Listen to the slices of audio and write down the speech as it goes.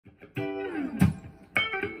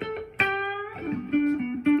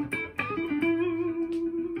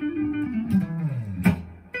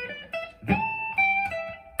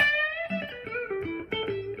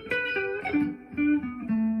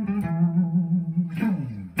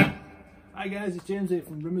Hi guys, it's James here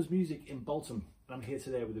from Rimmer's Music in Bolton, and I'm here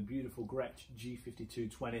today with a beautiful Gretsch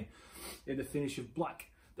G5220 in the finish of black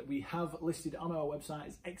that we have listed on our website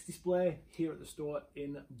as X Display here at the store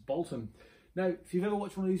in Bolton. Now, if you've ever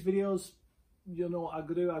watched one of these videos, you'll know what I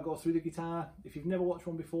do. I go through the guitar. If you've never watched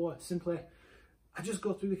one before, simply, I just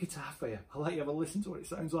go through the guitar for you. I let you have a listen to what it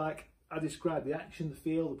sounds like. I describe the action, the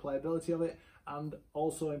feel, the playability of it, and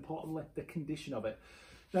also importantly, the condition of it.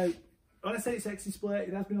 Now, when I say it's X Display,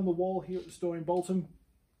 it has been on the wall here at the store in Bolton,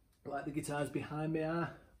 like the guitars behind me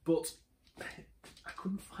are, but I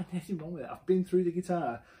couldn't find anything wrong with it. I've been through the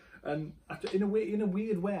guitar, and in a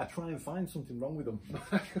weird way, I try and find something wrong with them.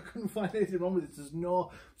 I couldn't find anything wrong with it. There's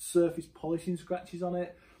no surface polishing scratches on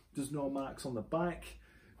it. There's no marks on the back.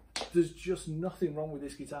 There's just nothing wrong with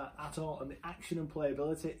this guitar at all, and the action and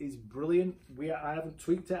playability is brilliant. I haven't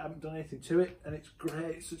tweaked it, I haven't done anything to it, and it's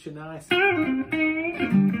great. It's such a nice...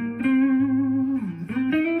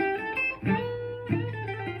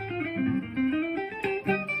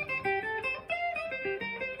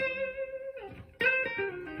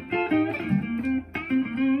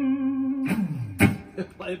 The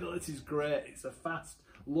playability is great. It's a fast,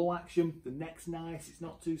 low action. The neck's nice. It's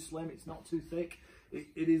not too slim. It's not too thick.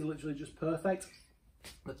 It is literally just perfect.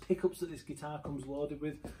 The pickups that this guitar comes loaded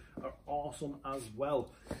with are awesome as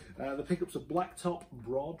well. The pickups are black top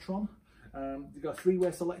Broadtron. You've got a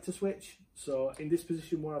three-way selector switch. So in this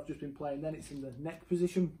position where I've just been playing, then it's in the neck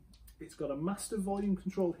position. It's got a master volume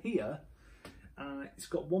control here. It's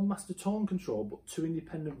got one master tone control, but two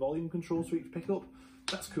independent volume controls for each pickup.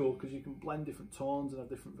 That's cool because you can blend different tones and have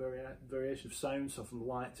different variation of sound, so from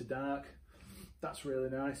light to dark. That's really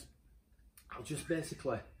nice. I'll just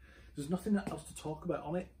basically, there's nothing else to talk about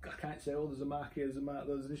on it. I can't say, oh, there's a mark here, there's a mark,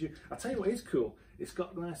 there's an issue. I'll tell you what is cool. It's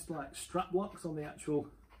got nice like strap locks on the actual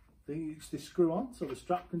thing. They screw on, so the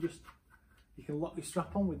strap can just, you can lock your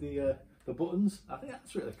strap on with the buttons. I think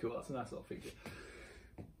that's really cool. That's a nice little feature.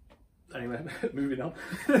 Anyway, moving on.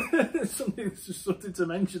 something to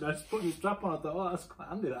mention. I just put the strap on. I thought, oh, that's quite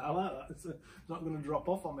handy. I like that. It's not going to drop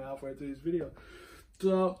off on me halfway through this video.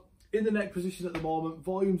 So, in the neck position at the moment,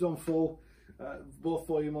 volume's on full. Both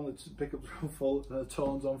volume on the pickups are on full.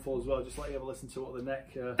 Tones on full as well. Just let you have a listen to what the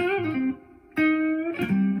neck.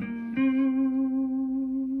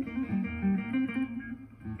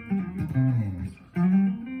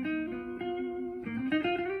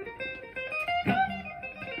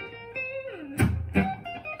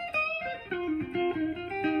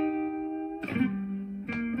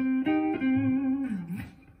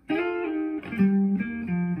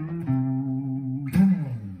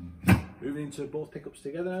 To both pickups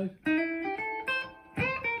together now.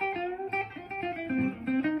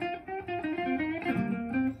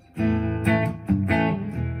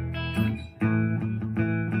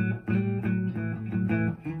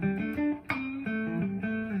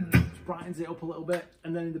 Just brightens it up a little bit,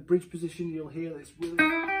 and then in the bridge position you'll hear this really...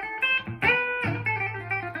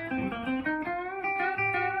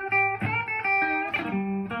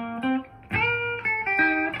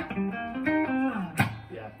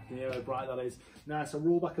 bright that is. Nice, I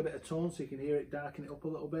roll back a bit of tone so you can hear it, darken it up a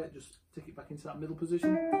little bit, just take it back into that middle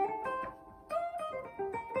position.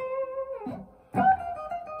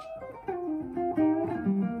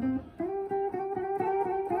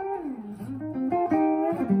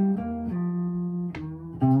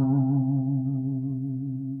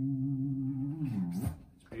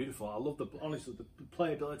 It's beautiful. I love honestly, the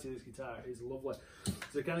playability of this guitar is lovely.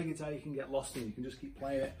 It's the kind of guitar you can get lost in, you can just keep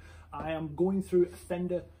playing it. I am going through a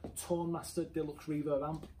Fender Tone Master Deluxe Reverb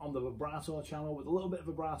amp on the vibrato channel with a little bit of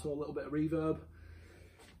vibrato, a little bit of reverb.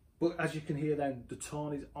 But as you can hear then, the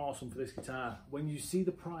tone is awesome for this guitar. When you see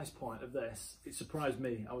the price point of this, it surprised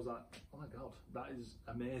me. I was like, oh my God, that is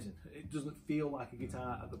amazing. It doesn't feel like a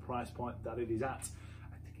guitar at the price point that it is at.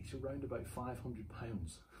 I think it's around about £500,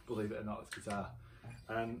 believe it or not, this guitar.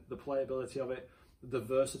 And the playability of it, the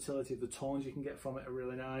versatility of the tones you can get from it are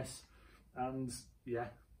really nice. And yeah,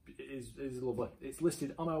 it is lovely. It's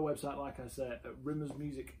listed on our website, like I said, at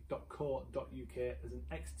rimmersmusic.co.uk as an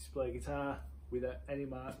X Display guitar without any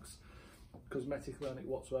marks, cosmetically on it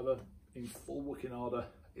whatsoever, in full working order.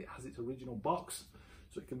 It has its original box,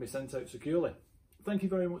 so it can be sent out securely. Thank you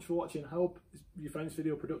very much for watching. I hope you found this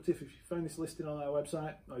video productive. If you found this listed on our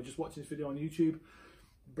website, or you're just watching this video on YouTube,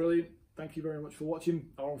 brilliant. Thank you very much for watching,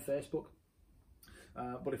 or on Facebook.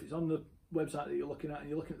 But if it's on the website that you're looking at and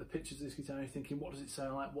you're looking at the pictures of this guitar and you're thinking, what does it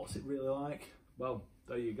sound like, what's it really like, well,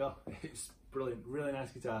 there you go. It's brilliant, really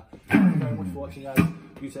nice guitar. Thank you very much for watching, guys.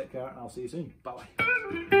 You take care and I'll see you soon. Bye bye.